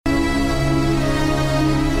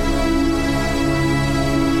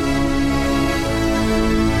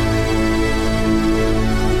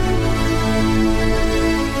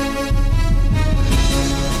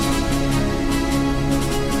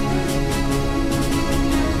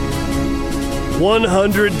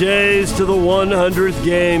100 days to the 100th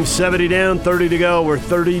game. 70 down, 30 to go. We're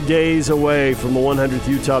 30 days away from the 100th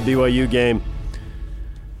Utah BYU game.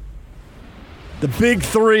 The big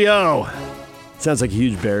 3-0. Sounds like a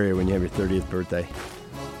huge barrier when you have your 30th birthday.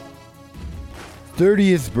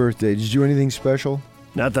 30th birthday. Did you do anything special?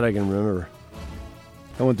 Not that I can remember.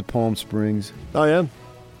 I went to Palm Springs. Oh, yeah?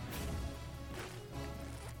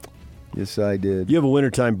 Yes, I did. You have a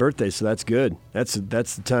wintertime birthday, so that's good. That's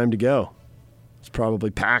the time to go. It's probably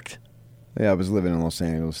packed. Yeah, I was living in Los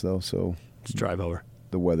Angeles, though, so Just drive over.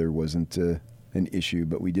 the weather wasn't an issue.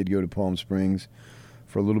 But we did go to Palm Springs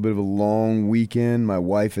for a little bit of a long weekend. My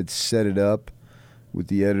wife had set it up with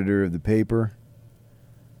the editor of the paper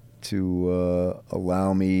to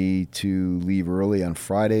allow me to leave early on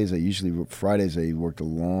Fridays. Fridays I worked a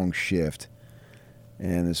long shift.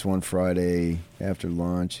 And this one Friday after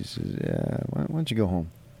lunch, he says, "Yeah, why don't you go home?"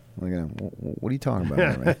 I'm like, what are you talking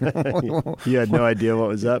about? Right? You had no idea what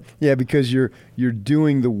was up? Yeah, because you're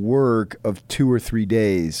doing the work of 2 or 3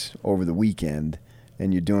 days over the weekend,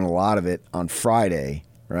 and you're doing a lot of it on Friday,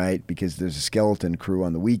 right? Because there's a skeleton crew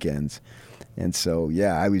on the weekends. And so,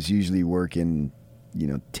 yeah, I was usually working,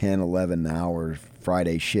 10, 11-hour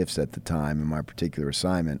Friday shifts at the time in my particular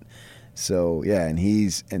assignment. So, yeah,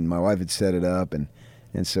 and my wife had set it up, and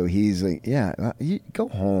so he's like, "Yeah, go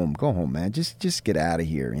home, man. Just get out of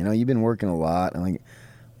here. You've been working a lot." I'm like,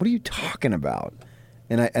 "What are you talking about?"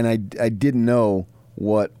 And I didn't know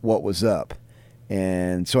what was up,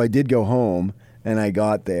 and so I did go home, and I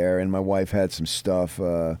got there, and my wife had some stuff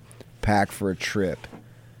packed for a trip,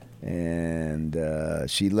 and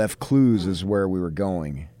she left clues as where we were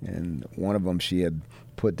going, and one of them she had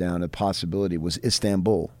put down a possibility was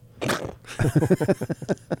Istanbul.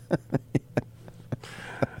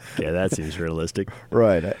 Yeah, that seems realistic.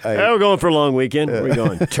 Right. We're going for a long weekend. Where are we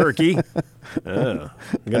going? Turkey? Oh,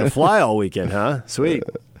 we're going to fly all weekend, huh? Sweet.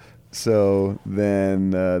 So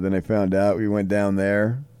then I found out. We went down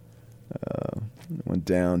there. Went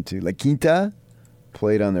down to La Quinta.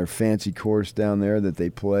 Played on their fancy course down there that they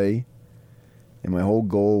play. And my whole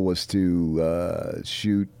goal was to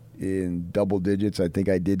shoot in double digits. I think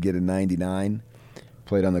I did get a 99.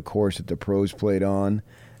 Played on the course that the pros played on.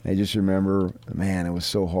 I just remember, man, it was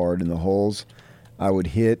so hard in the holes. I would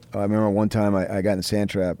hit. I remember one time I got in the sand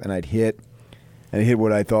trap, and I'd hit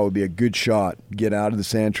what I thought would be a good shot, get out of the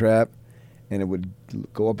sand trap, and it would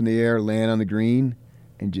go up in the air, land on the green,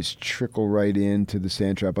 and just trickle right into the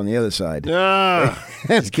sand trap on the other side.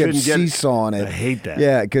 Just kept seesawing it. I hate that.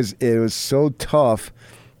 Yeah, because it was so tough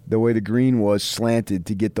the way the green was slanted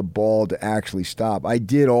to get the ball to actually stop. I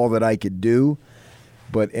did all that I could do.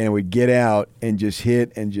 And it would get out and just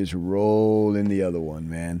hit and just roll in the other one,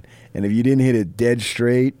 man. And if you didn't hit it dead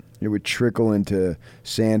straight, it would trickle into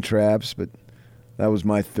sand traps. But that was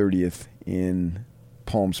my 30th in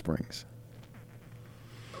Palm Springs.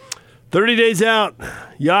 30 days out.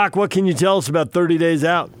 Yawk, what can you tell us about 30 days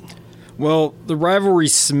out? Well, the rivalry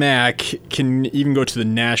smack can even go to the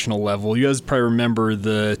national level. You guys probably remember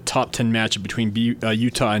the top 10 matchup between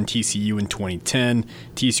Utah and TCU in 2010.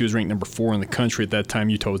 TCU was ranked number 4 in the country at that time.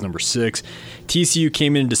 Utah was number 6. TCU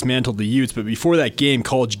came in and dismantled the Utes, but before that game,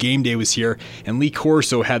 College Game Day was here, and Lee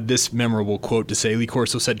Corso had this memorable quote to say. Lee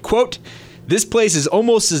Corso said, quote, "This place is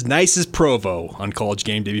almost as nice as Provo," on College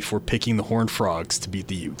Game Day before picking the Horned Frogs to beat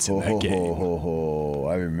the Utes in that game.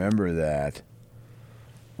 I remember that.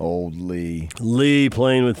 Old Lee. Lee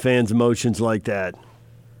playing with fans' emotions like that.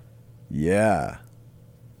 Yeah.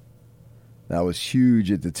 That was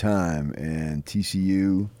huge at the time, and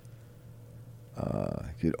TCU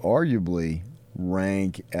could arguably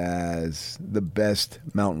rank as the best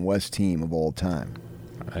Mountain West team of all time.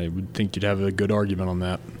 I would think you'd have a good argument on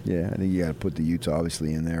that. Yeah, I think you got to put the Utes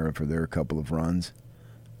obviously in there for their couple of runs.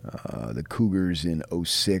 The Cougars in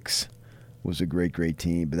 2006 was a great, great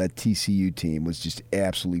team, but that TCU team was just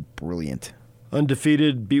absolutely brilliant.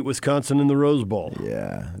 Undefeated, beat Wisconsin in the Rose Bowl.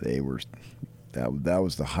 Yeah, they were. That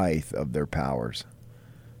was the height of their powers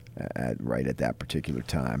right at that particular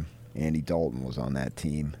time. Andy Dalton was on that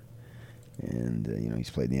team, and he's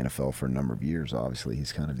played in the NFL for a number of years. Obviously,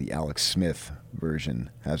 he's kind of the Alex Smith version.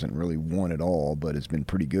 Hasn't really won it all, but has been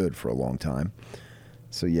pretty good for a long time.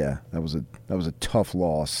 So yeah, that was a tough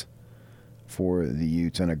loss for the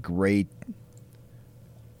Utes, and a great,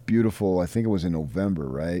 beautiful, I think it was in November,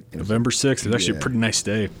 right? November 6th. It was actually a pretty nice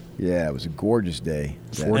day. Yeah, it was a gorgeous day.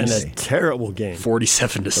 And a terrible game.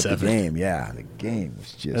 47-7. The game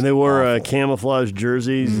was just And they wore awful. camouflage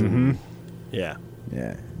jerseys. Mm-hmm. Yeah.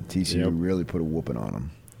 Yeah, TCU really put a whooping on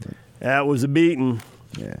them. That was a beating.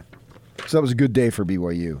 Yeah. So that was a good day for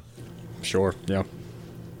BYU. Sure, yeah.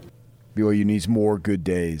 BYU needs more good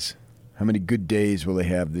days. How many good days will they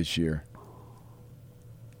have this year?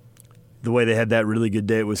 The way they had that really good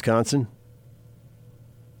day at Wisconsin.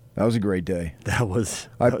 That was a great day. That was.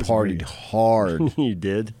 I partied hard. You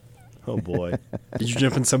did? Oh, boy. Did you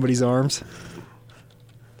jump in somebody's arms?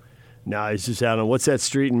 No, he's just out on, what's that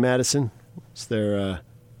street in Madison? It's their,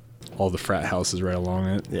 All the frat houses right along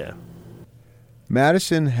it. yeah.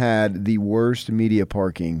 Madison had the worst media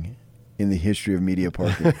parking in the history of media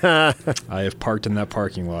parking. I have parked in that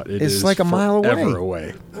parking lot. It's like a mile away. Forever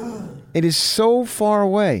away. It is so far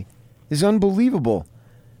away. It's unbelievable.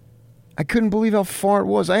 I couldn't believe how far it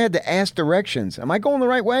was. I had to ask directions. Am I going the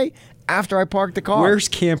right way? After I parked the car. Where's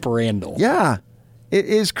Camp Randall? Yeah. It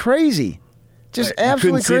is crazy. Just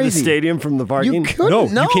absolutely You couldn't crazy. see the stadium from the parking? You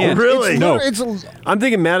couldn't. No, you can't. Really? It's I'm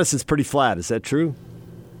thinking Madison's pretty flat. Is that true?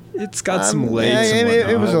 It's got some legs. Yeah, and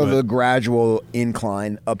it was whatnot, a gradual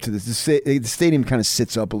incline up to the stadium kind of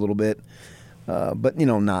sits up a little bit, but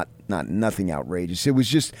not nothing outrageous. It was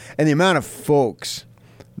just, and the amount of folks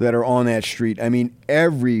that are on that street. I mean,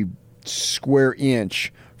 every square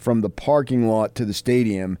inch from the parking lot to the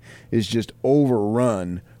stadium is just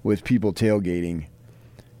overrun with people tailgating.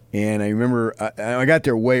 And I remember I got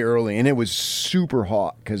there way early, and it was super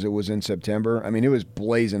hot because it was in September. I mean, it was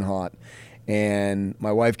blazing hot. And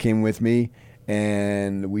my wife came with me,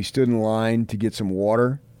 and we stood in line to get some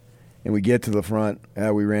water. And we get to the front,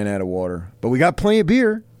 we ran out of water. But we got plenty of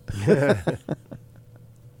beer.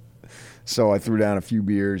 So I threw down a few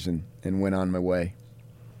beers and went on my way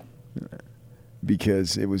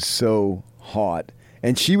because it was so hot.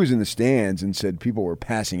 And she was in the stands and said people were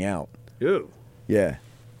passing out. Ew. Yeah.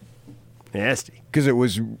 Nasty. Because it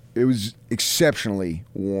was exceptionally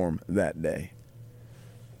warm that day.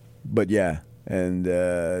 But yeah, and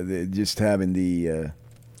just having the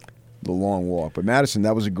long walk. But Madison,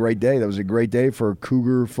 that was a great day. That was a great day for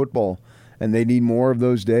Cougar football, and they need more of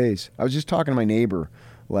those days. I was just talking to my neighbor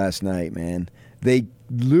last night, man. They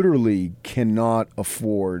literally cannot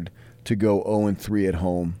afford to go 0-3 at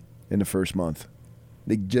home in the first month.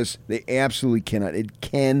 They absolutely cannot. It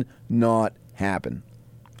cannot happen.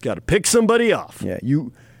 Got to pick somebody off. Yeah,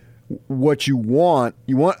 what you want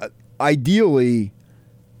ideally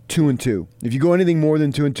 2-2. If you go anything more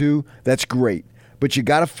than 2-2, that's great. But you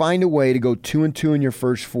got to find a way to go 2-2 in your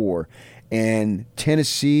first four. And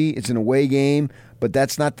Tennessee, it's an away game, but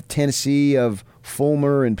that's not the Tennessee of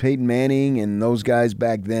Fulmer and Peyton Manning and those guys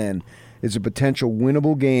back then. It's a potential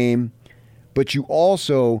winnable game, but you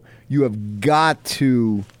have got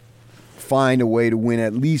to find a way to win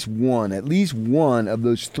at least one of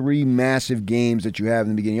those three massive games that you have in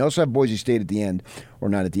the beginning. You also have Boise State at the end, or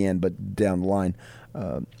not at the end, but down the line.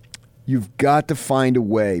 You've got to find a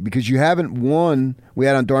way because you haven't won. We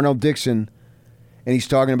had on Darnell Dixon, and he's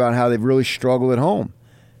talking about how they've really struggled at home.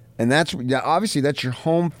 And that's your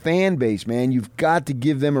home fan base, man. You've got to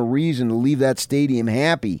give them a reason to leave that stadium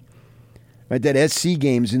happy. Right? That SC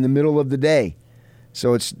game's in the middle of the day.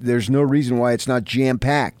 So there's no reason why it's not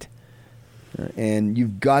jam-packed. And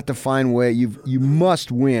you've got to find a way. You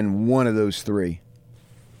must win one of those three.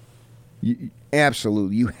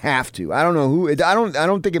 Absolutely, you have to. I don't know who. I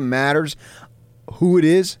don't think it matters who it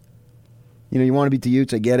is. You want to beat the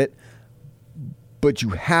Utes. I get it, but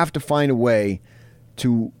you have to find a way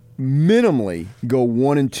to minimally go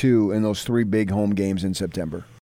 1-2 in those three big home games in September.